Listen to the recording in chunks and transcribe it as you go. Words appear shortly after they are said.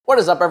What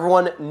is up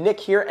everyone,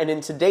 Nick here, and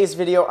in today's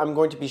video I'm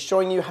going to be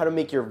showing you how to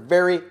make your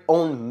very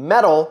own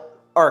metal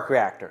arc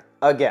reactor.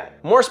 Again.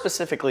 More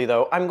specifically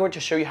though, I'm going to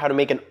show you how to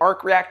make an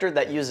arc reactor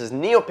that uses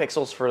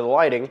neopixels for the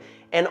lighting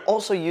and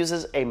also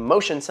uses a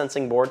motion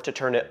sensing board to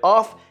turn it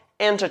off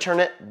and to turn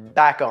it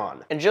back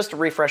on. And just to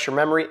refresh your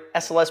memory,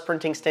 SLS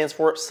printing stands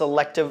for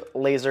selective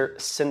laser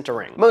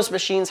sintering. Most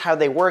machines, how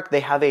they work,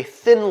 they have a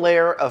thin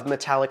layer of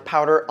metallic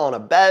powder on a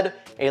bed.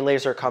 A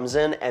laser comes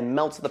in and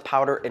melts the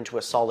powder into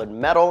a solid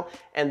metal,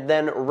 and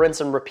then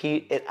rinse and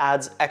repeat. It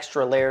adds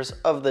extra layers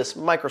of this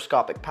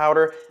microscopic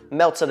powder,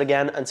 melts it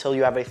again until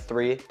you have a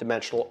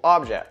three-dimensional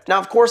object. Now,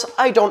 of course,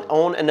 I don't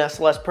own an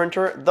SLS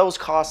printer. Those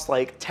cost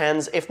like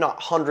tens, if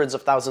not hundreds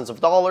of thousands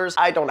of dollars.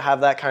 I don't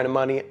have that kind of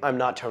money. I'm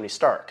not Tony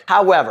Stark.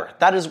 However,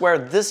 that is where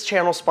this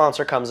channel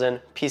sponsor comes in,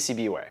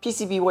 PCBWAY.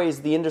 PCBWAY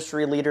is the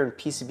industry leader in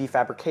PCB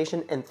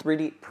fabrication and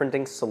 3D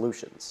printing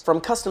solutions. From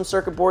custom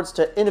circuit boards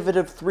to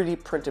innovative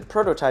 3D printed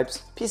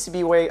prototypes,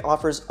 PCBWAY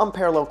offers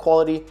unparalleled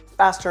quality,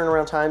 fast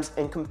turnaround times,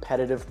 and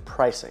competitive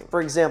pricing. For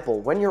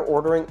example, when you're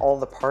ordering all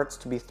the parts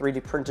to be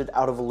 3D printed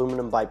out of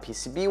aluminum by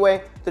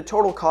PCBWAY, the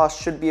total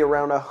cost should be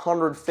around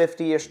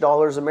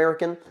 $150-ish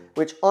American,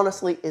 which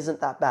honestly isn't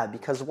that bad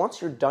because once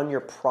you're done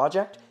your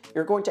project,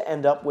 you're going to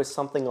end up with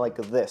something like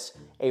this,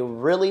 a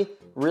really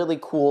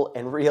cool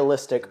and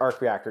realistic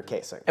arc reactor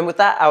casing. And with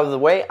that out of the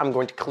way, I'm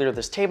going to clear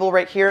this table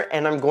right here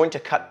and I'm going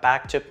to cut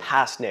back to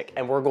past Nick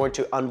and we're going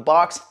to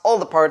unbox all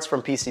the parts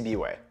from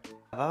PCBWAY.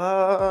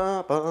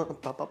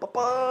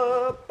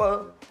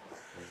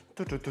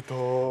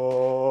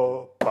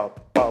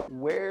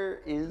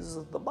 Where is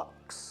the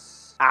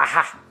box?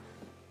 Aha!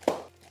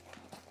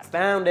 I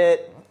found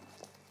it.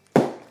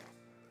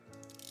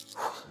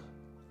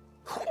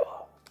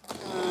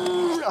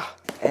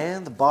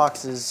 And the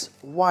box is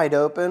wide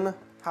open.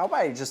 How about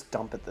I just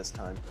dump it this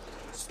time?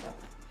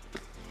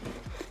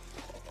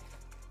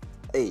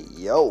 Hey,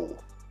 yo.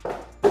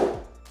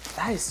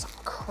 That is some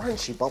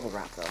crunchy bubble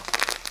wrap though.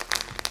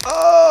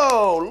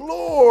 Oh,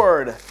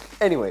 Lord.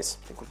 Anyways,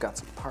 I think we've got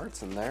some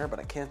parts in there, but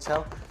I can't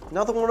tell.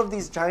 Another one of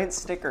these giant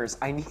stickers.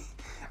 I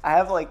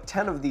have like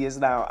 10 of these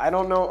now. I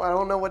don't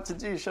know what to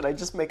do. Should I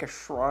just make a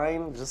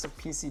shrine just of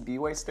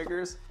PCBWAY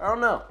stickers? I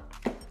don't know.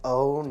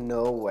 Oh,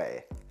 no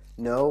way.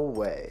 No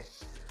way.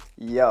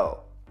 Yo,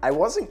 I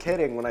wasn't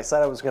kidding when I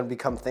said I was gonna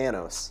become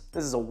Thanos.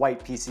 This is a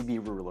white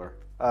PCB ruler.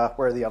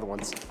 Where are the other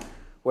ones?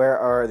 Where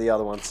are the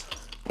other ones?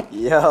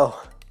 Yo,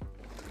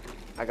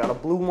 I got a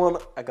blue one,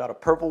 I got a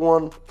purple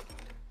one,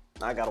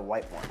 I got a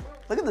white one.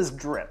 Look at this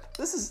drip.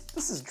 This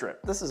is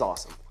drip. This is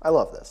awesome. I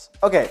love this.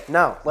 Okay,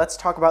 now let's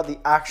talk about the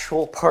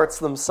actual parts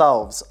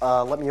themselves.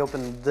 Let me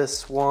open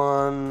this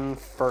one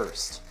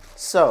first.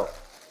 So,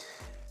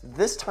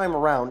 this time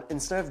around,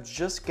 instead of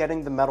just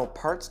getting the metal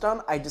parts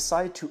done, I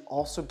decided to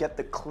also get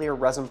the clear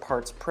resin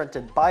parts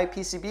printed by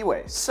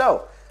PCBWAY.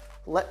 So,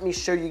 let me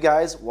show you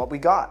guys what we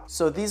got.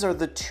 So these are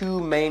the two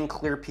main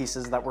clear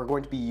pieces that we're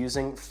going to be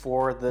using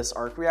for this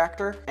arc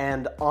reactor.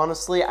 And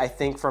honestly, I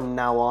think from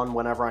now on,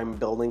 whenever I'm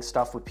building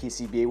stuff with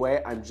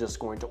PCBWAY, I'm just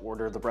going to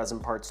order the resin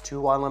parts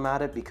too while I'm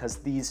at it because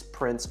these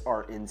prints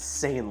are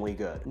insanely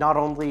good. Not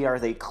only are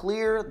they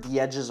clear, the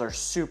edges are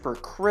super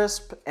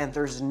crisp and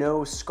there's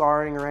no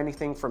scarring or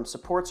anything from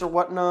supports or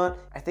whatnot.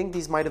 I think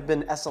these might have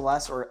been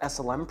SLS or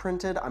SLM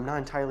printed. I'm not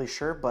entirely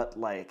sure, but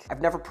like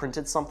I've never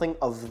printed something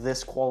of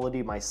this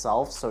quality myself.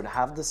 So to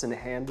have this in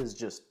hand is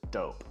just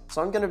dope. So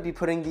I'm gonna be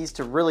putting these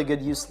to really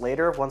good use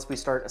later once we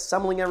start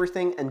assembling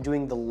everything and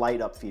doing the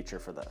light up feature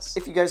for this.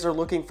 If you guys are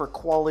looking for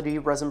quality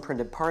resin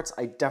printed parts,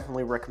 I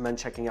definitely recommend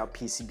checking out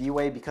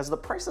PCBWAY because the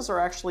prices are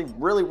actually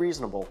really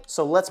reasonable.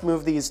 So let's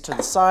move these to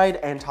the side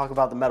and talk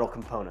about the metal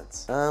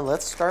components.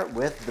 Let's start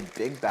with the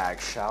big bag,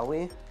 shall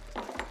we?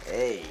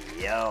 Hey,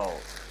 yo.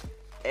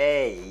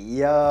 Hey,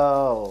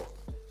 yo.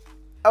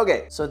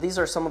 Okay, so these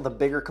are some of the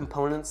bigger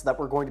components that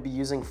we're going to be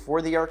using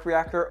for the arc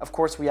reactor. Of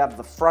course, we have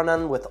the front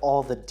end with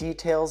all the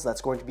details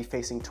that's going to be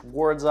facing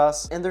towards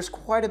us. And there's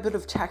quite a bit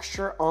of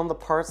texture on the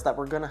parts that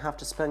we're gonna have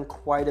to spend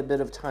quite a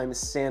bit of time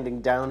sanding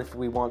down if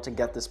we want to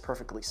get this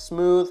perfectly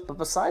smooth. But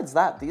besides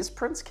that, these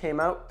prints came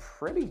out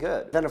pretty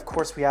good. Then of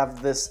course we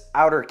have this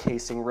outer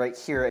casing right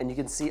here, and you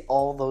can see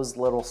all those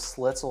little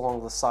slits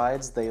along the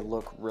sides. They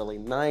look really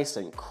nice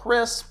and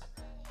crisp.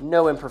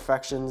 No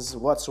imperfections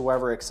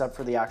whatsoever except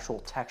for the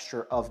actual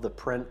texture of the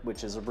print,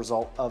 which is a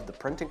result of the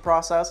printing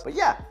process. But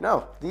yeah,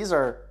 no, these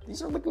are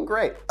looking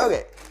great.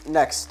 Okay,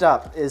 next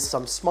up is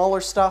some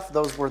smaller stuff.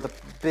 Those were the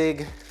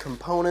big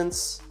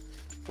components.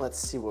 Let's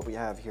see what we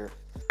have here.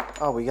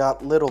 Oh, we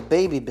got little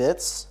baby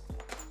bits.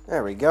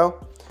 There we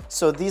go.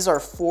 So these are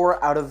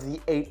 4 out of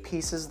the 8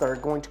 pieces that are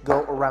going to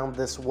go around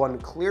this one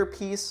clear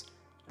piece.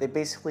 They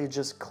basically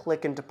just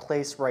click into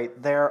place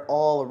right there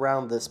all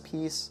around this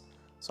piece.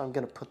 So I'm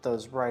gonna put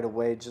those right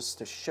away just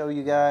to show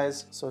you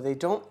guys. So they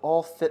don't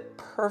all fit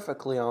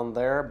perfectly on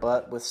there,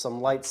 but with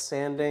some light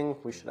sanding,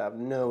 we should have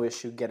no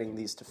issue getting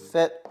these to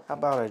fit. How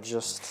about I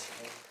just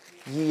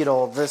yeet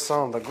all this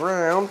on the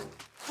ground?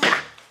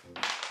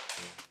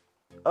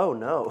 Oh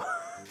no.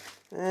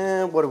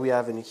 And what do we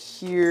have in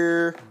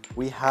here?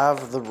 We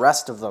have the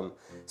rest of them.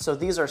 So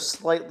these are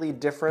slightly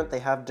different. They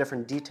have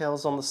different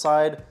details on the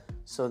side.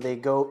 So they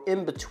go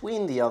in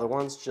between the other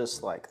ones,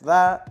 just like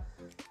that.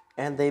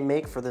 And they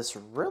make for this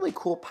really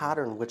cool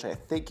pattern, which I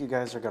think you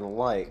guys are gonna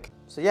like.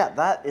 So yeah,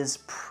 that is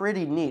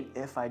pretty neat,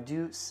 if I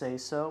do say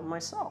so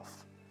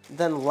myself.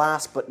 Then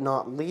last but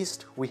not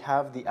least, we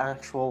have the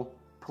actual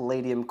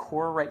palladium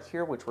core right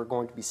here, which we're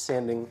going to be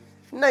sanding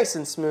nice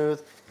and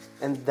smooth.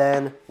 And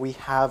then we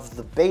have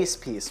the base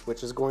piece,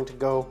 which is going to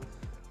go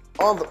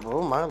on the,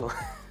 oh my lord.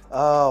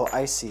 Oh,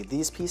 I see,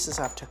 these pieces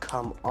have to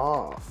come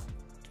off.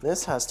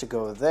 This has to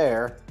go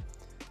there,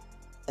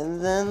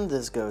 and then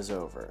this goes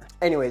over.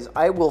 Anyways,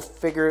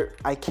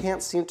 I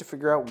can't seem to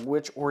figure out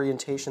which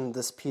orientation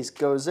this piece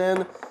goes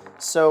in,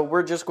 so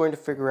we're just going to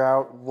figure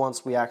out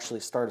once we actually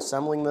start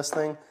assembling this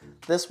thing.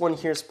 This one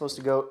here is supposed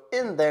to go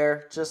in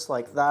there, just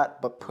like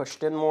that, but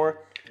pushed in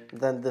more.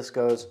 Then this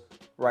goes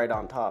right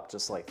on top,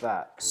 just like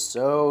that.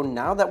 So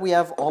now that we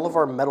have all of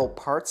our metal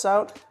parts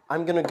out,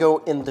 I'm gonna go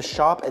in the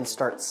shop and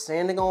start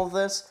sanding all of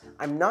this.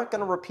 I'm not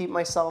gonna repeat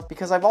myself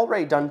because I've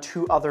already done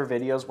 2 other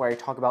videos where I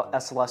talk about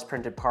SLS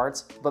printed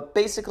parts, but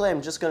basically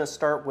I'm just gonna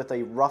start with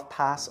a rough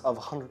pass of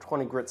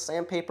 120 grit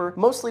sandpaper,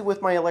 mostly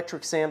with my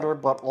electric sander,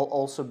 but I'll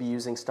also be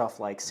using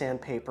stuff like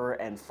sandpaper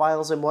and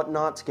files and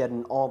whatnot to get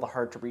in all the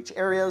hard to reach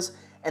areas.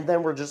 And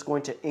then we're just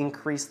going to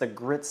increase the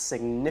grit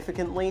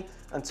significantly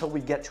until we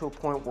get to a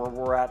point where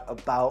we're at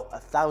about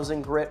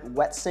 1,000 grit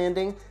wet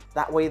sanding.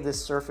 That way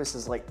this surface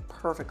is like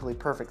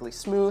perfectly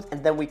smooth,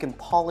 and then we can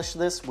polish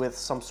this with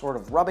some sort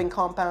of rubbing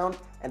compound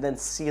and then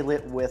seal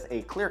it with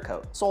a clear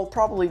coat. So I'll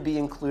probably be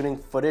including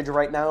footage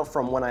right now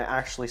from when I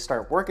actually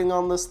start working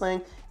on this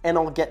thing, and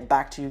I'll get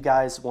back to you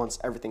guys once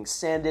everything's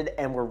sanded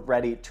and we're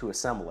ready to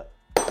assemble it.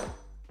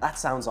 That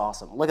sounds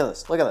awesome. Look at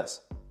this, look at this.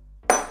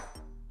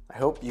 I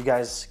hope you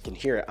guys can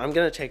hear it. I'm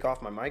gonna take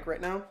off my mic right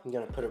now. I'm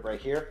gonna put it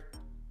right here.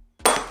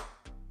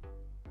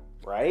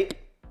 Right?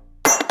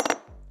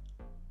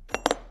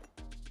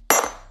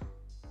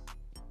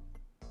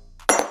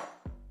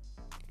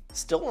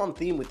 Still on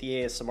theme with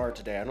the ASMR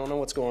today. I don't know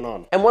what's going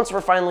on. And once we're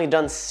finally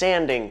done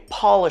sanding,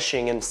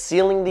 polishing, and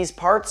sealing these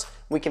parts,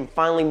 we can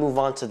finally move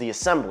on to the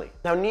assembly.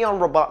 Now, Neon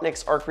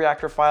Robotnik's arc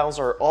reactor files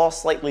are all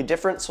slightly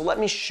different, so let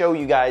me show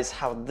you guys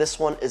how this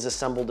one is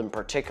assembled in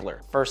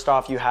particular. First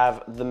off, you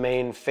have the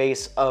main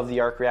face of the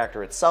arc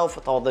reactor itself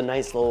with all the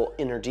nice little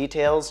inner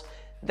details.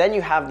 Then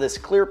you have this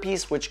clear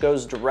piece which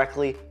goes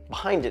directly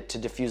behind it to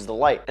diffuse the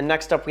light. And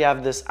next up we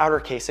have this outer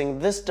casing.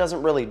 This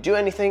doesn't really do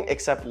anything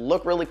except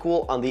look really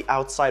cool on the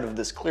outside of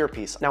this clear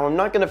piece. Now I'm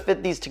not gonna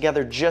fit these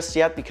together just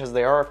yet because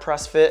they are a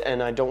press fit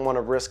and I don't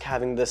wanna risk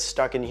having this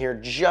stuck in here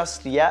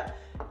just yet.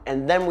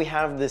 And then we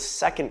have this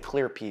second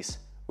clear piece,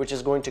 which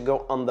is going to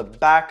go on the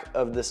back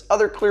of this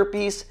other clear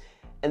piece.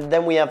 And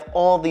then we have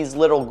all these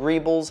little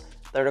greebles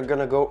that are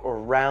gonna go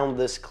around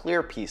this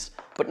clear piece.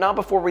 But not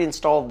before we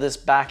install this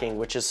backing,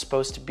 which is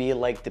supposed to be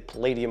like the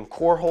palladium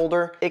core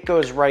holder. It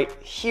goes right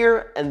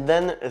here, and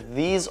then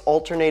these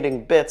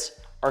alternating bits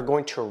are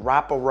going to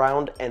wrap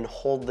around and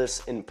hold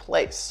this in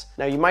place.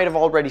 Now you might have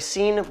already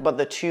seen, but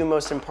the 2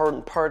 most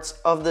important parts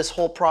of this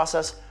whole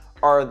process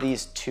are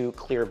these 2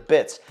 clear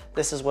bits.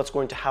 This is what's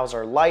going to house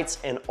our lights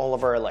and all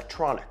of our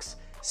electronics.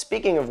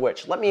 Speaking of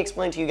which, let me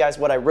explain to you guys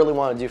what I really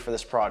want to do for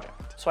this project.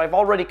 So I've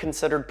already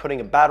considered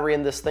putting a battery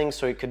in this thing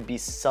so it could be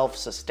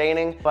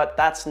self-sustaining, but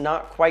that's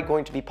not quite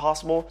going to be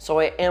possible. So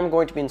I am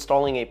going to be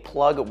installing a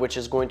plug, which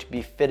is going to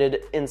be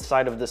fitted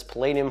inside of this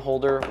palladium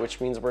holder,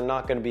 which means we're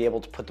not going to be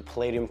able to put the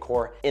palladium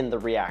core in the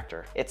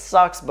reactor. It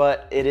sucks,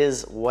 but it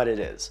is what it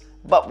is.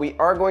 But we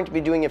are going to be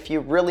doing a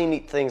few really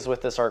neat things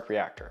with this arc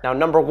reactor. Now,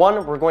 number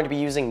 1, we're going to be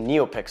using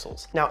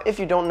NeoPixels. Now, if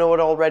you don't know it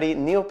already,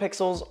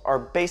 NeoPixels are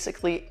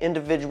basically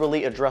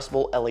individually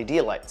addressable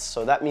LED lights.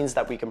 So that means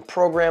that we can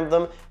program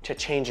them to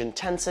change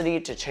intensity,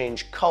 to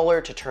change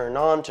color, to turn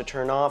on, to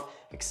turn off,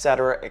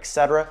 etc,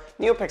 etc.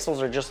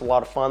 NeoPixels are just a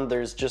lot of fun.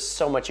 There's just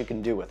so much you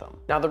can do with them.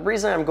 Now, the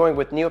reason I'm going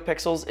with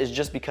NeoPixels is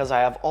just because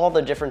I have all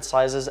the different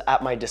sizes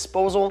at my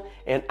disposal,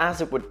 and as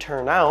it would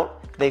turn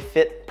out, they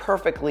fit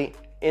perfectly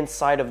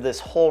inside of this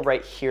hole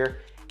right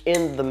here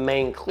in the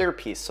main clear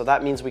piece. So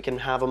that means we can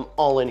have them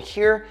all in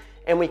here,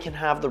 and we can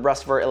have the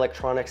rest of our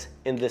electronics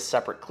in this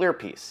separate clear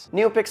piece.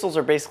 NeoPixels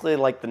are basically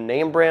like the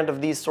name brand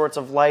of these sorts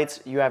of lights.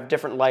 You have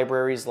different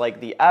libraries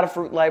like the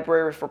Adafruit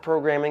library for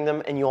programming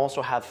them, and you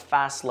also have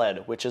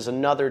FastLED, which is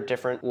another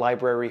different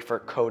library for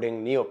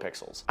coding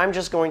NeoPixels. I'm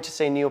just going to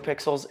say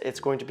NeoPixels. It's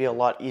going to be a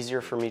lot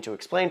easier for me to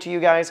explain to you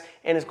guys,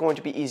 and it's going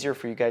to be easier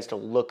for you guys to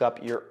look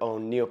up your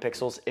own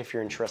NeoPixels if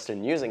you're interested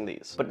in using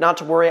these. But not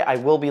to worry, I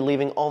will be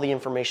leaving all the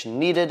information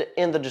needed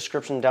in the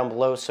description down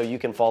below so you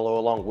can follow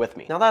along with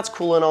me. Now that's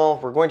cool and all.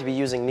 We're going to be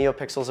using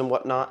NeoPixels and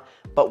whatnot,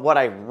 but what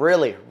I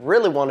really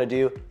want to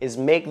do is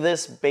make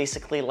this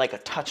basically like a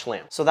touch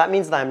lamp. So that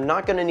means that I'm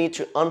not going to need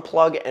to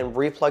unplug and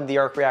replug the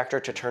arc reactor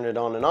to turn it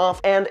on and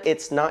off, and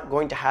it's not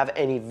going to have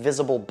any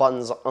visible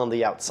buttons on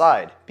the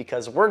outside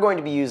because we're going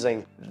to be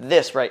using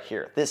this right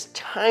here, this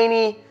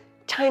tiny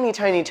tiny,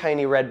 tiny,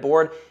 tiny red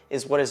board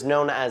is what is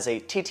known as a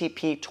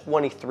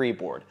TTP23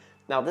 board.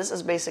 Now this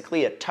is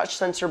basically a touch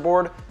sensor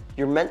board.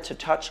 You're meant to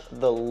touch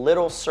the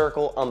little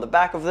circle on the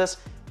back of this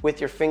with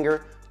your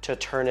finger to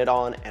turn it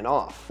on and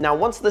off. Now,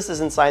 once this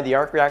is inside the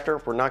arc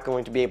reactor, we're not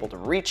going to be able to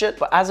reach it,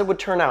 but as it would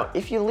turn out,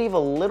 if you leave a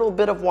little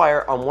bit of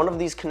wire on one of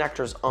these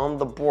connectors on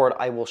the board,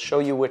 I will show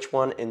you which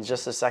one in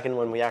just a second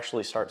when we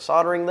actually start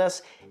soldering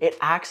this, it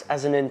acts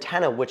as an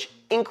antenna which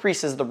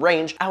increases the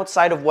range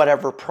outside of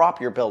whatever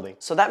prop you're building.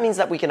 So that means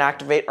that we can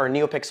activate our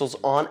NeoPixels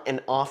on and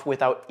off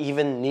without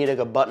even needing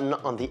a button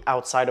on the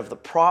outside of the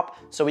prop,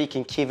 so we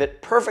can keep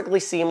it perfectly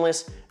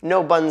seamless,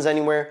 no buttons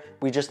anywhere.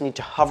 We just need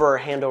to hover our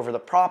hand over the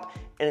prop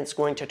and it's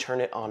going to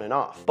turn it on and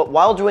off. But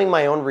while doing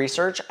my own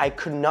research, I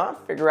could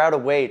not figure out a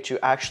way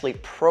to actually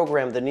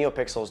program the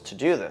NeoPixels to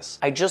do this.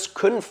 I just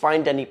couldn't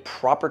find any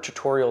proper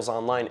tutorials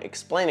online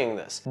explaining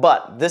this.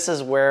 But this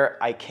is where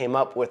I came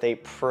up with a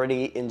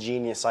pretty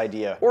ingenious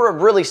idea, or a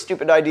really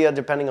stupid idea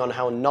depending on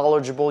how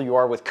knowledgeable you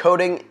are with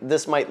coding.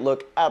 This might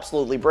look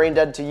absolutely brain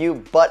dead to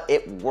you, but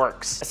it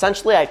works.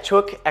 Essentially, I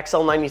took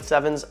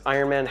XL97's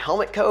Iron Man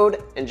helmet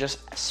code and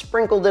just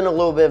sprinkled in a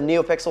little bit of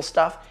NeoPixel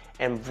stuff,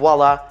 and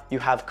voila, you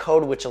have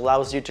code which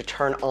allows you to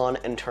turn on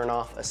and turn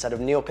off a set of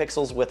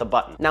NeoPixels with a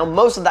button. Now,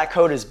 most of that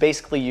code is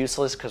basically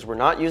useless because we're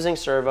not using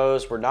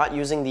servos, we're not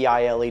using the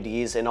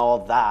iLEDs and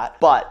all that,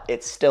 but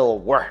it still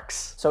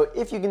works. So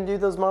if you can do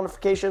those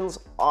modifications,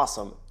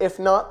 awesome. If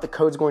not, the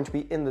code's going to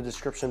be in the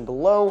description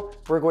below.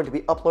 We're going to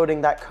be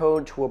uploading that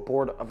code to a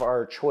board of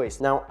our choice.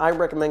 Now, I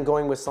recommend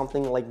going with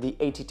something like the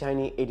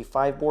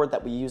ATtiny85 board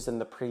that we used in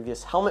the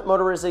previous helmet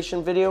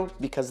motorization video,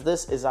 because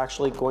this is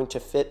actually going to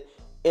fit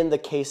in the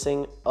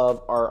casing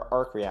of our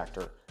arc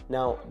reactor.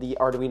 Now, the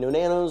Arduino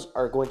Nanos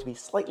are going to be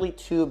slightly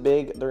too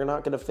big. They're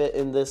not gonna fit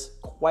in this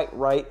quite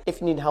right.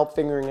 If you need help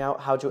figuring out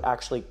how to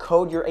actually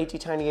code your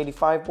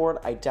ATtiny85 board,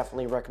 I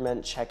definitely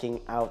recommend checking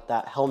out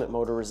that helmet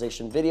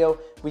motorization video.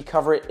 We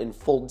cover it in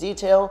full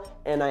detail,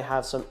 and I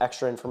have some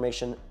extra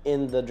information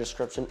in the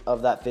description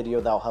of that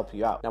video that'll help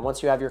you out. Now,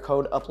 once you have your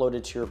code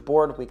uploaded to your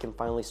board, we can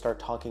finally start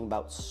talking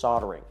about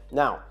soldering.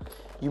 Now,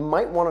 you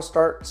might want to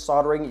start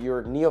soldering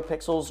your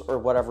NeoPixels or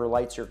whatever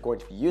lights you're going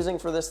to be using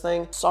for this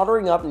thing.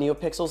 Soldering up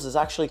NeoPixels is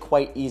actually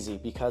quite easy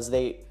because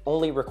they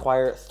only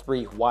require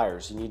 3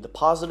 wires. You need the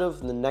positive,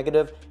 the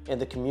negative, and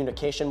the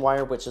communication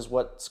wire, which is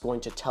what's going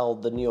to tell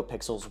the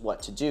NeoPixels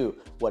what to do,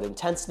 what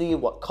intensity,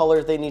 what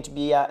color they need to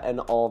be at,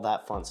 and all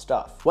that fun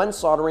stuff. When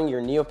soldering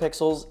your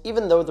NeoPixels,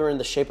 even though they're in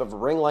the shape of a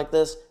ring like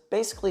this,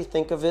 basically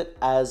think of it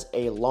as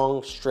a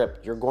long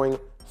strip. You're going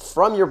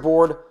from your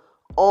board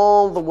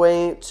all the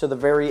way to the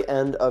very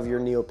end of your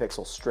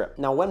NeoPixel strip.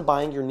 Now, when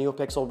buying your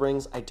NeoPixel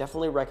rings, I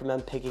definitely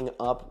recommend picking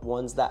up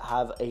ones that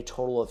have a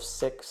total of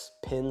 6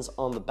 pins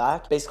on the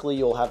back. Basically,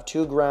 you'll have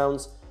 2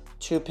 grounds,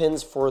 2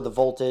 pins for the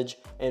voltage,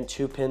 and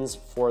 2 pins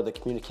for the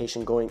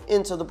communication going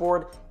into the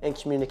board and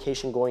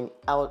communication going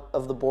out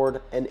of the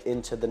board and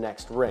into the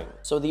next ring.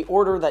 So the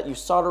order that you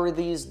solder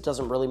these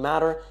doesn't really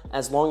matter,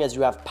 as long as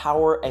you have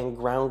power and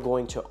ground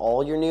going to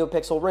all your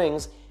NeoPixel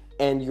rings,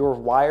 and your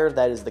wire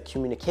that is the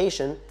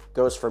communication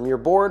goes from your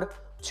board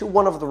to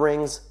one of the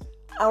rings,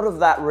 out of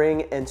that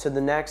ring and to the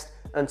next,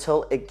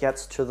 until it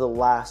gets to the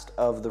last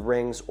of the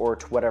rings or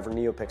to whatever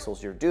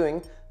NeoPixels you're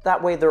doing.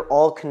 That way they're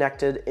all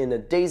connected in a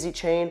daisy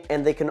chain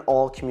and they can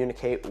all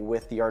communicate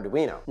with the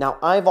Arduino. Now,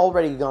 I've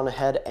already gone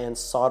ahead and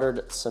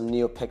soldered some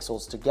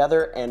NeoPixels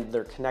together and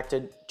they're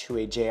connected to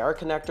a JR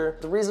connector.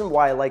 The reason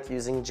why I like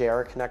using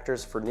JR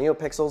connectors for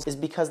NeoPixels is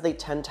because they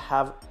tend to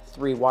have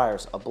 3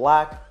 wires, a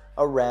black,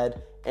 a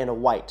red, and a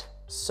white.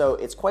 So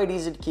it's quite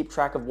easy to keep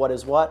track of what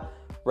is what.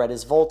 Red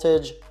is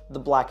voltage, the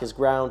black is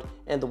ground,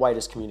 and the white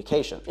is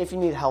communication. If you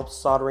need help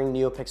soldering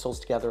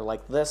NeoPixels together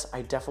like this,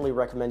 I definitely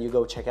recommend you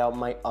go check out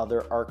my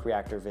other arc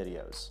reactor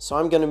videos. So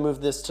I'm gonna move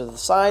this to the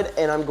side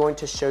and I'm going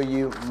to show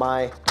you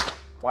my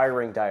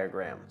wiring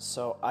diagram.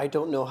 So I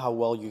don't know how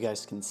well you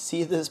guys can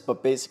see this,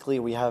 but basically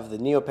we have the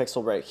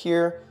NeoPixel right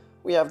here,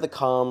 we have the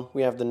COM,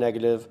 we have the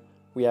negative,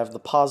 we have the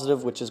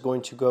positive, which is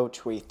going to go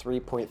to a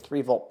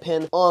 3.3 volt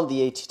pin on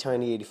the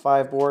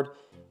ATtiny85 board.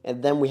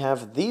 And then we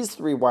have these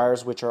 3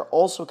 wires, which are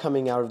also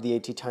coming out of the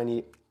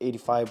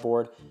ATtiny85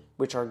 board,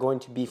 which are going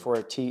to be for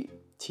a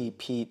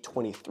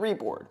TTP23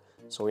 board.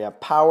 So we have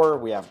power,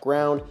 we have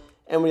ground,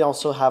 and we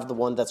also have the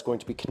one that's going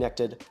to be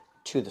connected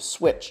to the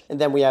switch. And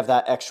then we have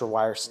that extra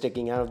wire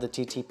sticking out of the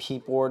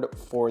TTP board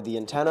for the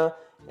antenna.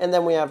 And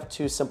then we have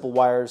 2 simple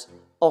wires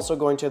also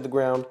going to the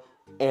ground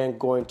and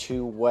going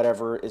to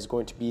whatever is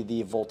going to be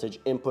the voltage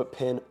input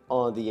pin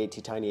on the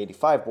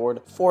ATtiny85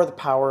 board for the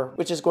power,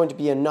 which is going to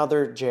be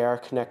another JR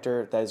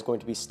connector that is going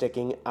to be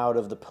sticking out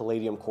of the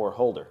Palladium core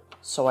holder.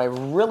 So I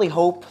really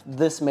hope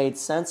this made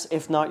sense.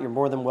 If not, you're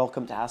more than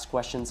welcome to ask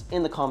questions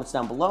in the comments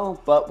down below.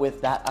 But with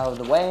that out of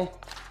the way,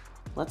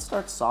 let's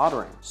start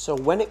soldering. So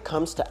when it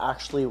comes to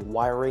actually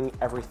wiring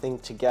everything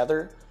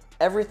together,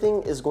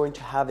 everything is going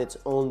to have its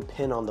own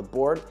pin on the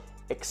board,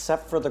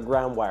 except for the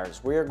ground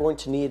wires. We are going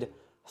to need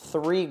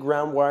 3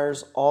 ground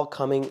wires all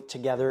coming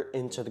together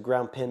into the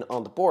ground pin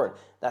on the board.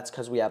 That's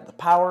because we have the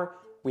power,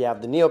 we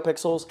have the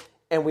NeoPixels,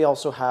 and we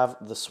also have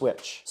the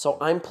switch. So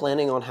I'm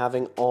planning on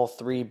having all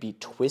three be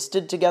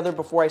twisted together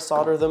before I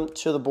solder them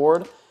to the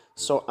board.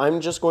 So I'm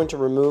just going to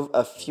remove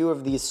a few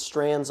of these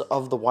strands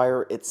of the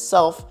wire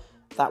itself.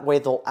 That way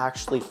they'll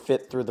actually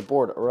fit through the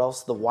board, or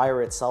else the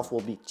wire itself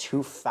will be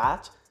too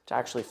fat to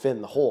actually fit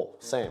in the hole.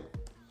 Same.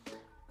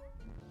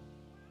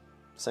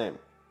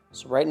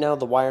 So right now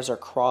the wires are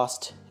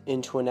crossed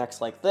into an X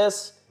like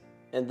this,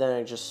 and then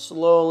I just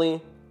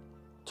slowly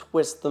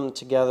twist them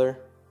together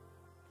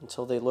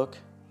until they look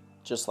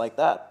just like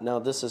that. Now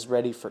this is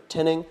ready for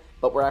tinning,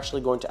 but we're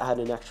actually going to add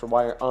an extra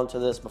wire onto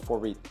this before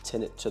we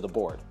tin it to the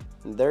board.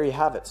 And there you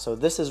have it. So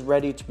this is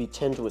ready to be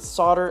tinned with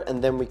solder,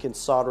 and then we can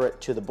solder it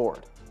to the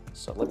board.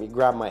 So let me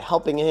grab my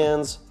helping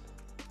hands,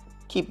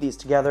 keep these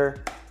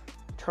together,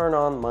 turn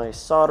on my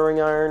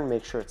soldering iron,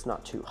 make sure it's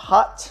not too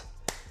hot,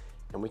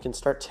 and we can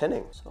start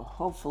tinning. So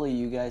hopefully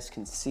you guys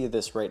can see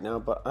this right now,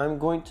 but I'm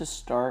going to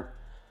start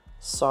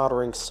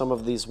soldering some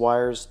of these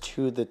wires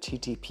to the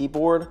TTP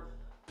board.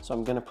 So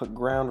I'm gonna put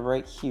ground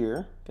right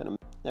here.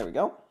 There we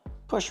go.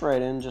 Push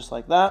right in just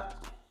like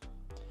that.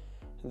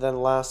 And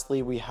then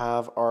lastly, we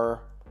have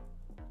our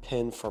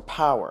pin for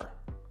power.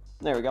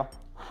 There we go.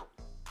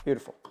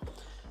 Beautiful.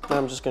 Now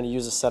I'm just gonna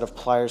use a set of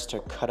pliers to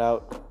cut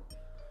out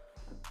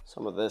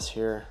some of this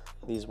here.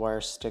 These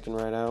wires sticking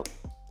right out.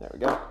 There we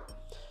go.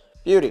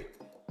 Beauty.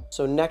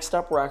 So next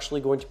up, we're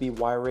actually going to be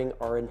wiring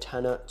our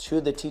antenna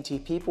to the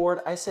TTP board.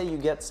 I say you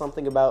get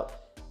something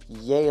about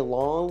yay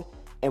long,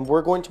 and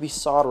we're going to be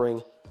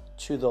soldering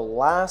to the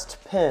last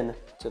pin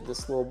to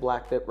this little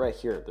black bit right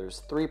here.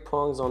 There's 3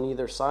 prongs on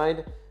either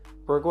side.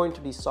 We're going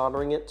to be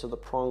soldering it to the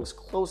prongs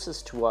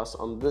closest to us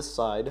on this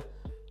side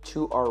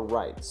to our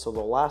right. So the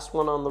last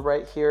one on the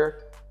right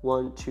here,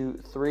 1, 2,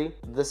 3,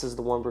 this is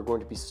the one we're going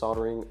to be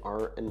soldering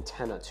our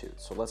antenna to.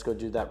 So let's go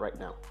do that right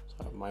now. So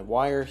I have my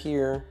wire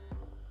here.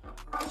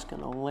 Just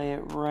gonna lay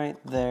it right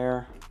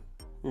there.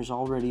 There's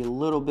already a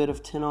little bit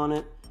of tin on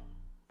it.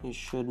 It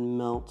should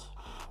melt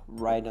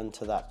right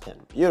onto that pin.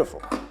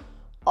 Beautiful.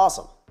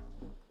 Awesome.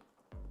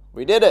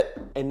 We did it.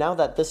 And now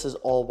that this is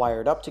all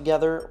wired up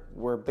together,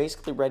 we're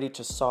basically ready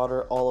to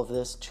solder all of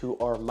this to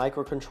our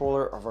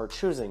microcontroller of our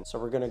choosing. So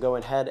we're gonna go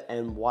ahead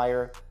and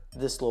wire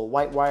this little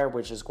white wire,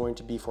 which is going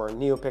to be for our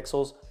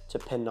NeoPixels, to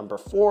pin number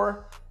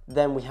 4.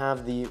 Then we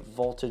have the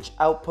voltage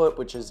output,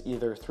 which is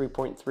either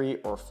 3.3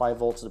 or 5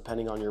 volts,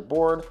 depending on your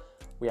board.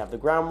 We have the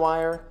ground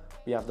wire.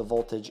 We have the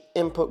voltage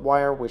input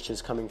wire, which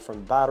is coming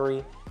from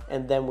battery.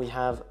 And then we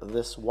have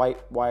this white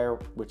wire,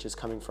 which is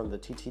coming from the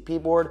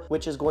TTP board,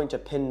 which is going to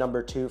pin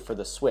number 2 for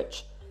the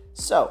switch.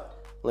 So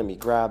let me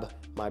grab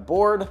my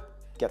board,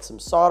 get some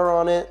solder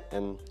on it,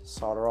 and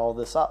solder all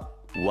this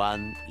up.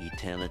 One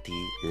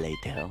eternity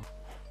later.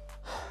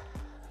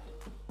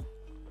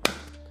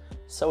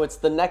 So it's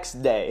the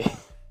next day.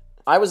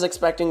 I was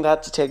expecting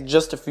that to take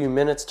just a few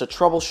minutes to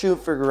troubleshoot,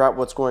 figure out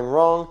what's going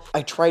wrong.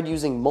 I tried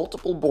using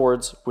multiple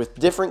boards with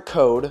different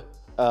code,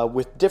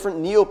 with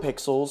different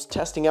NeoPixels,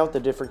 testing out the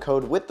different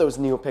code with those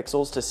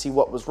NeoPixels to see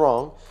what was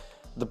wrong.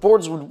 The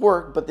boards would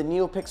work, but the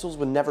NeoPixels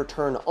would never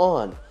turn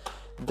on.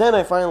 Then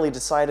I finally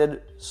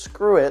decided,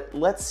 screw it,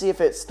 let's see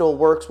if it still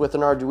works with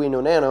an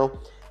Arduino Nano.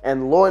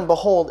 And lo and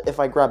behold, if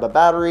I grab a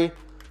battery,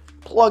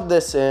 plug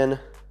this in,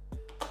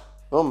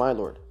 oh my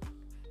lord,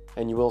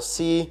 and you will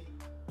see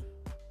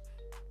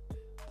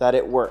that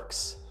it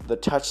works. The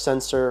touch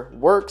sensor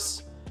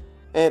works,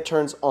 and it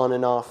turns on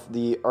and off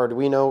the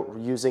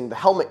Arduino using the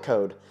helmet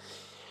code.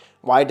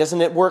 Why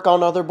doesn't it work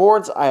on other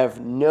boards? I have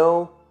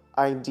no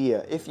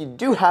idea. If you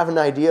do have an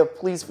idea,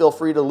 please feel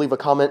free to leave a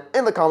comment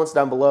in the comments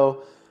down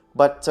below.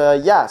 But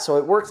yeah, so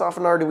it works off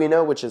an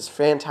Arduino, which is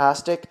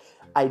fantastic.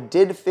 I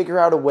did figure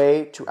out a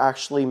way to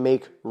actually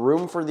make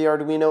room for the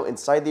Arduino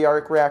inside the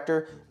arc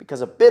reactor,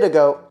 because a bit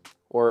ago,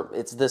 or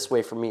it's this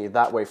way for me,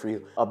 that way for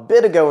you. A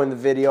bit ago in the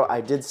video, I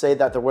did say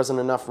that there wasn't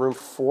enough room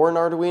for an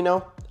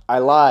Arduino. I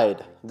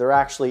lied. There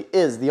actually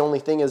is. The only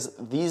thing is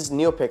these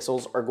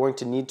NeoPixels are going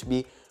to need to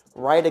be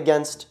right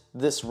against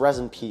this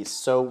resin piece.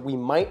 So we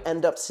might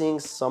end up seeing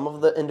some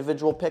of the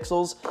individual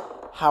pixels.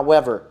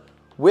 However,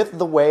 with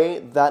the way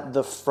that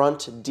the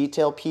front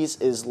detail piece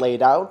is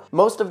laid out,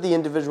 most of the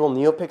individual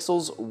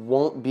NeoPixels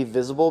won't be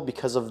visible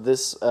because of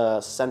this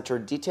center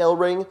detail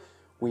ring.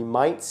 We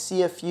might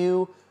see a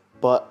few,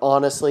 but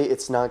honestly,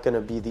 it's not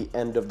gonna be the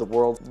end of the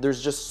world.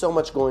 There's just so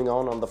much going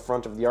on the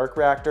front of the arc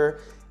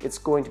reactor, it's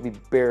going to be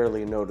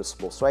barely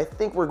noticeable. So I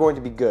think we're going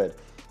to be good.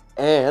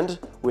 And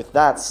with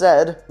that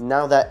said,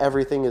 now that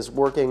everything is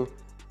working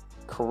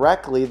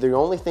correctly, the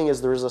only thing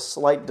is there's a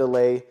slight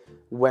delay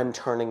when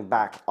turning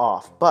back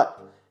off,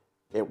 but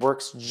it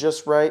works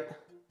just right.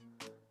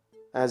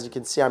 As you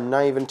can see, I'm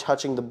not even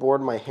touching the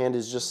board. My hand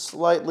is just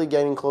slightly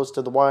getting close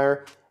to the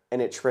wire,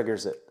 and it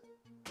triggers it.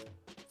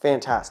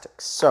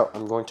 Fantastic. So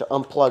I'm going to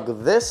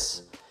unplug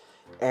this,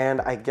 and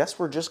I guess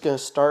we're just going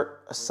to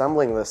start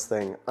assembling this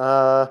thing.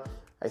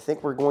 I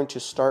think we're going to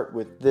start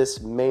with this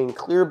main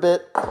clear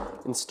bit,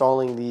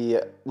 installing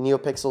the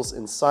NeoPixels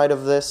inside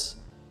of this.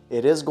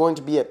 It is going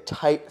to be a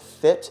tight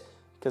fit,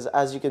 because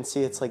as you can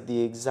see, it's like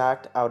the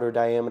exact outer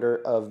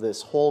diameter of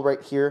this hole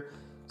right here.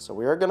 So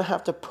we are gonna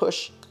have to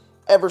push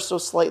ever so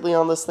slightly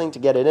on this thing to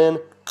get it in.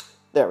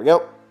 There we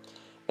go.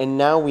 And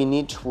now we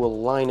need to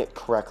align it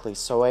correctly.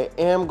 So I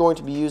am going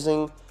to be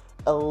using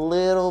a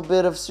little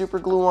bit of super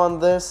glue on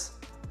this.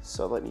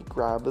 So let me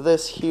grab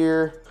this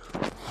here.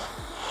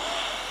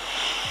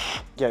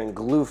 Getting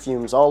glue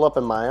fumes all up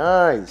in my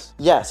eyes.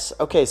 Yes,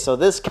 okay, so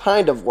this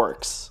kind of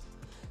works.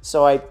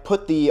 So I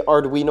put the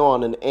Arduino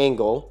on an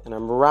angle and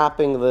I'm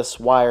wrapping this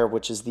wire,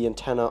 which is the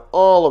antenna,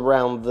 all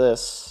around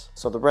this.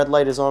 So the red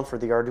light is on for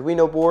the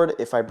Arduino board.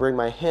 If I bring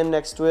my hand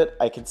next to it,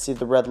 I can see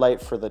the red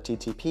light for the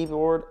TTP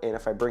board. And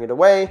if I bring it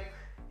away,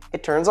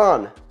 it turns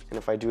on. And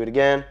if I do it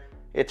again,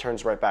 it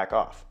turns right back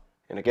off.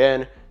 And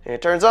again, and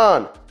it turns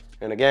on.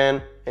 And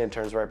again, and it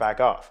turns right back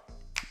off.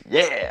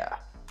 Yeah!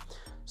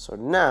 So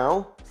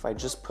now, if I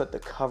just put the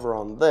cover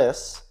on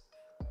this,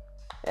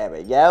 there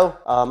we go.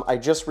 I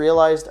just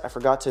realized I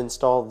forgot to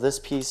install this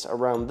piece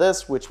around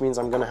this, which means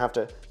I'm gonna have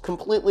to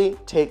completely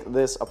take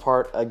this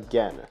apart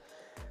again.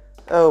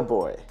 Oh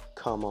boy,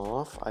 come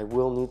off. I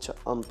will need to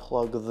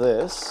unplug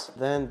this.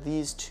 Then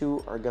these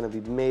two are gonna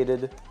be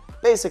mated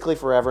basically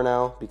forever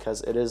now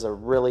because it is a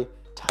really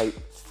tight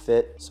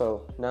fit.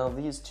 So now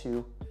these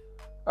two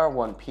are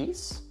one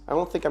piece. I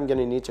don't think I'm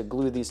gonna need to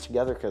glue these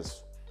together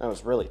because that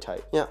was really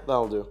tight. Yeah,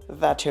 that'll do.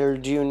 That'll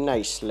do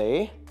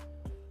nicely.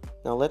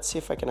 Now let's see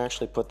if I can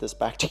actually put this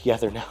back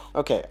together now.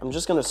 Okay, I'm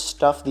just gonna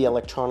stuff the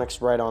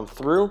electronics right on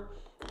through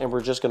and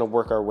we're just gonna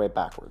work our way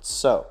backwards.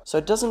 So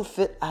it doesn't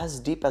fit as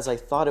deep as I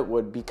thought it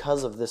would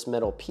because of this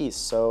metal piece.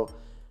 So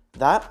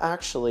that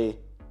actually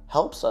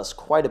helps us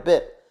quite a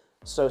bit.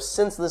 So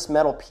since this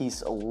metal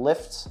piece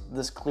lifts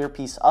this clear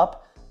piece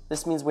up,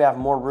 this means we have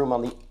more room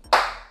on the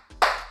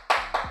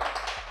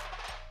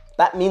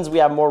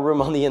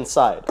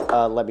inside.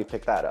 Let me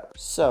pick that up.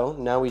 So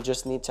now we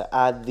just need to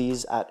add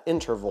these at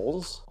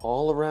intervals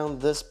all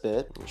around this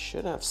bit. We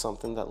should have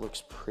something that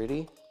looks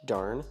pretty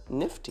darn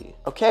nifty.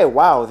 Okay,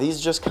 wow, these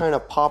just kind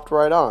of popped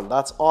right on.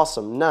 That's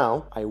awesome.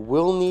 Now I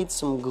will need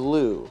some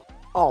glue.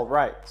 All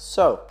right,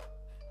 so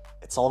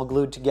it's all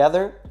glued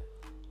together.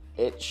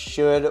 It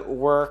should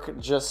work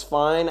just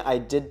fine. I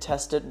did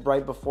test it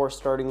right before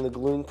starting the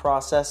gluing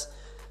process,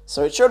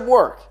 so it should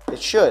work.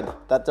 It should.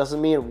 That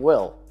doesn't mean it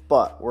will,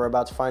 but we're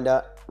about to find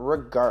out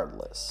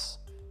regardless.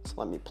 So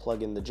let me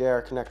plug in the JR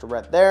connector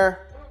right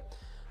there.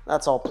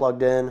 That's all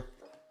plugged in.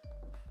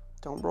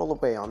 Don't roll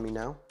away on me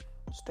now.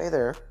 Stay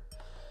there.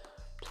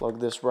 Plug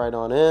this right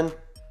on in.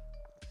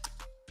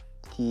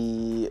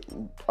 The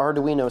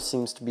Arduino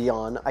seems to be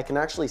on. I can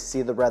actually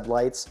see the red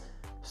lights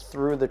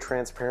through the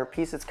transparent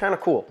piece. It's kind of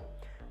cool.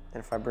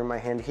 And if I bring my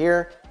hand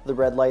here, the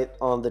red light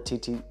on the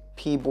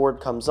TTP board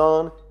comes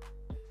on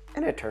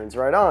and it turns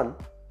right on.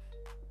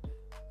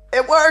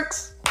 It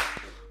works!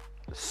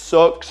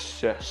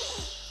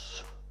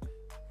 Success.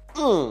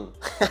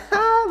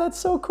 That's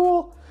so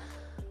cool.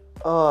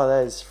 Oh,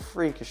 that is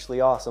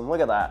freakishly awesome. Look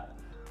at that.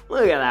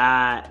 Look at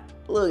that.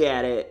 Look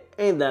at it.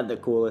 Ain't that the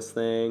coolest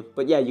thing?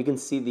 But yeah, you can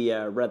see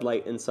the red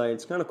light inside.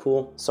 It's kind of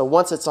cool. So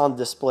once it's on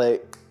display,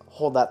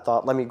 hold that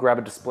thought. Let me grab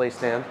a display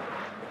stand.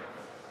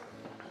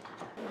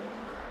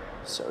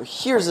 So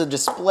here's a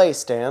display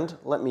stand.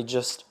 Let me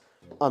just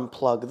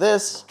unplug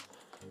this,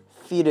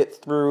 feed it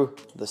through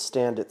the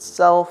stand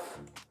itself.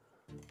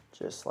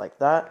 Just like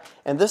that.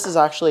 And this is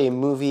actually a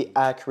movie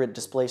accurate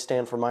display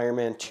stand from Iron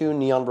Man 2.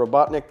 Neon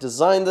Robotnik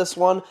designed this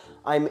one.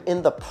 I'm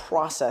in the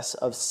process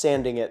of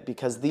sanding it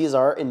because these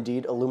are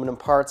indeed aluminum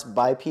parts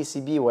by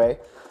PCBWAY.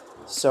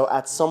 So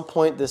at some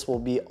point this will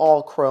be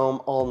all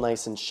chrome, all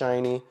nice and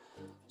shiny.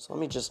 So let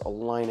me just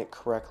align it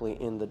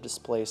correctly in the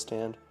display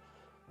stand.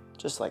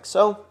 Just like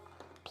so.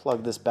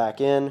 Plug this back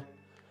in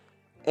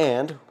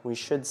and we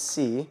should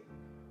see,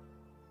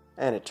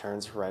 and it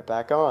turns right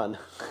back on.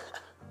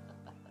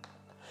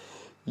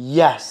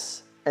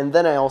 Yes, and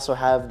then I also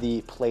have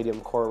the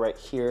palladium core right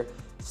here.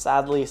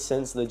 Sadly,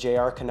 since the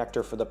JR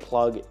connector for the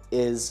plug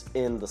is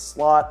in the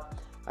slot,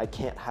 I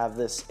can't have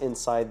this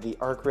inside the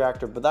arc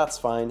reactor, but that's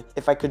fine.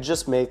 If I could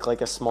just make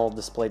like a small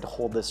display to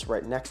hold this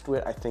right next to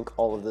it, I think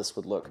all of this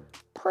would look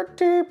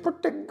pretty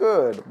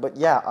good. But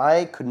yeah,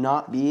 I could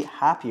not be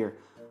happier.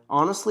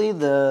 Honestly,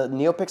 the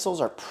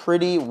NeoPixels are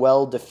pretty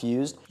well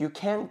diffused. You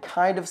can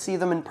kind of see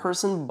them in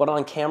person, but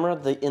on camera,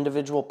 the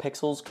individual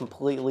pixels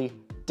completely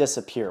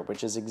disappear,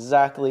 which is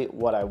exactly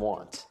what I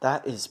want.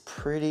 That is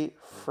pretty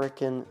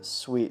freaking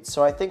sweet.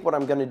 So I think what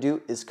I'm gonna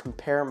do is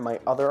compare my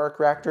other arc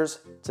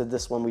reactors to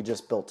this one we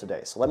just built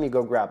today. So let me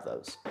go grab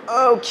those.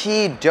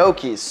 Okie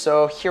dokie.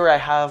 So here I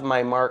have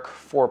my Mark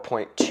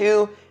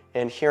 4.2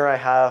 and here I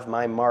have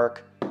my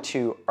Mark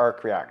II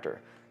arc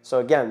reactor. So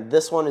again,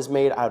 this one is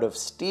made out of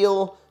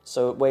steel,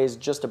 so it weighs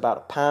just about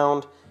a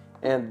pound,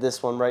 and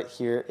this one right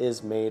here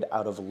is made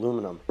out of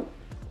aluminum.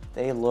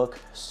 They look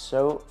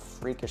so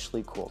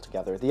freakishly cool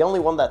together. The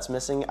only one that's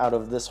missing out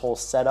of this whole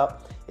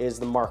setup is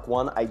the Mark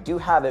I. I do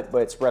have it, but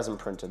it's resin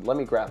printed. Let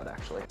me grab it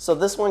actually. So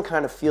this one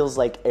kind of feels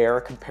like air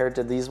compared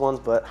to these ones,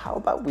 but how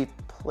about we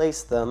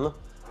place them?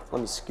 Let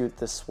me scoot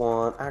this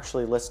one.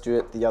 Actually, let's do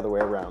it the other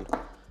way around.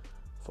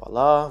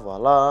 Voila,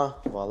 voila,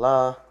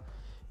 voila,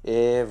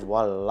 et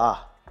voila.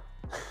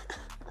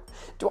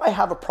 Do I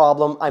have a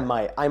problem? I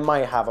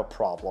might have a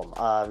problem.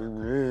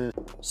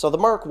 So the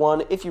Mark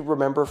 1, if you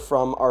remember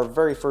from our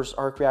very first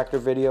arc reactor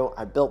video,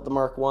 I built the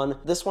Mark 1.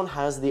 This one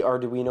has the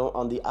Arduino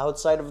on the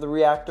outside of the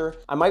reactor.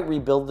 I might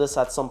rebuild this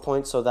at some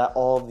point so that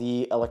all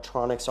the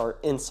electronics are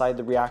inside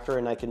the reactor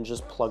and I can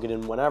just plug it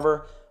in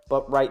whenever.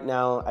 But right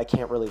now, I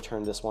can't really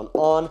turn this one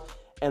on.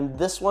 And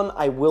this one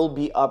I will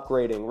be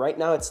upgrading. Right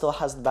now it still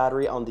has the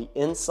battery on the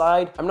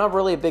inside. I'm not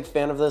really a big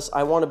fan of this.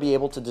 I want to be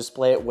able to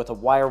display it with a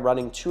wire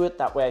running to it.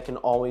 That way I can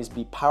always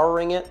be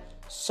powering it.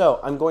 So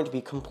I'm going to be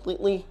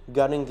completely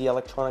gutting the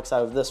electronics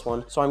out of this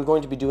one. So I'm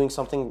going to be doing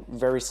something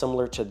very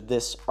similar to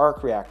this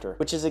arc reactor,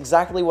 which is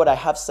exactly what I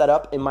have set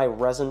up in my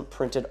resin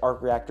printed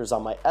arc reactors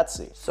on my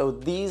Etsy. So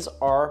these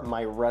are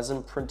my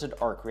resin printed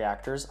arc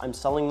reactors. I'm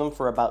selling them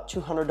for about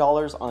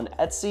 $200 on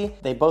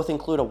Etsy. They both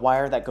include a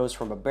wire that goes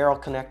from a barrel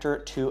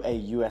connector to a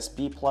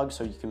USB plug,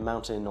 so you can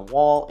mount it in a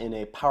wall, in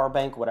a power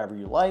bank, whatever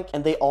you like.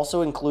 And they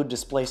also include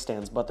display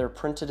stands, but they're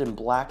printed in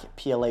black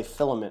PLA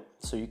filament,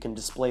 so you can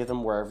display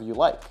them wherever you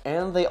like.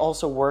 And they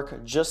also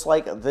work just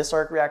like this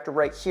arc reactor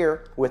right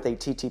here with a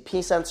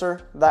TTP sensor.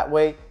 That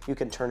way you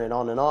can turn it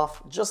on and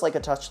off just like a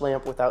touch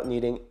lamp without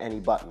needing any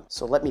button.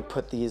 So let me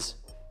put these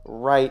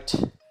right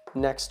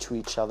next to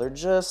each other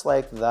just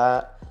like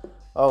that.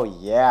 Oh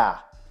yeah.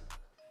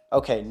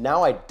 Okay,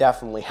 now I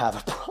definitely have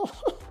a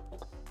problem.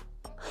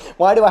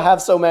 Why do I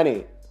have so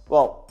many?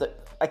 Well,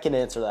 I can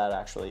answer that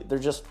actually. They're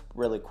just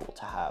really cool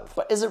to have.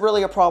 But is it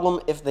really a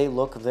problem if they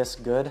look this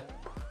good?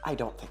 I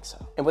don't think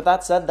so. And with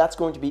that said, that's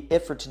going to be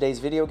it for today's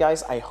video,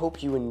 guys. I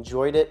hope you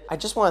enjoyed it. I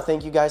just want to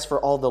thank you guys for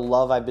all the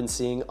love I've been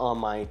seeing on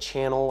my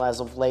channel as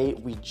of late.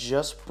 We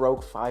just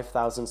broke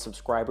 5,000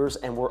 subscribers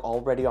and we're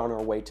already on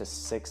our way to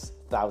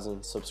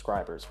 6,000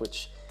 subscribers,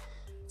 which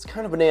it's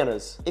kind of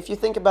bananas. If you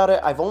think about it,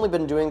 I've only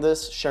been doing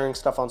this, sharing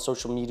stuff on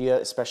social media,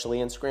 especially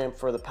Instagram,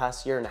 for the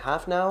past year and a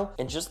half now.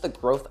 And just the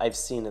growth I've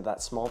seen in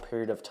that small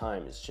period of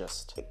time is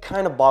just, it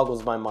kind of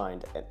boggles my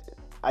mind.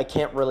 I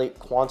can't really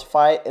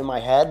quantify it in my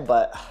head,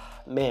 but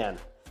man,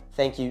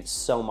 thank you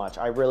so much.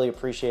 I really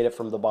appreciate it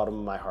from the bottom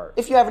of my heart.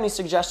 If you have any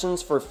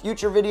suggestions for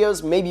future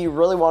videos, maybe you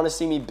really want to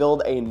see me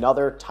build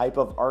another type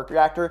of arc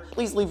reactor,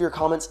 please leave your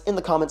comments in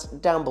the comments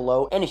down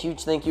below. And a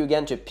huge thank you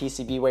again to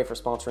PCBWAY for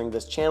sponsoring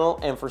this channel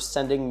and for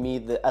sending me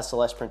the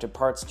SLS printed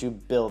parts to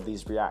build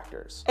these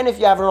reactors. And if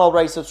you haven't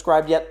already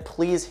subscribed yet,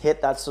 please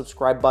hit that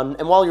subscribe button.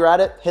 And while you're at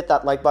it, hit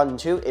that like button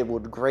too. It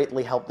would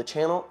greatly help the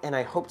channel. And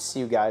I hope to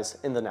see you guys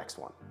in the next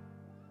one.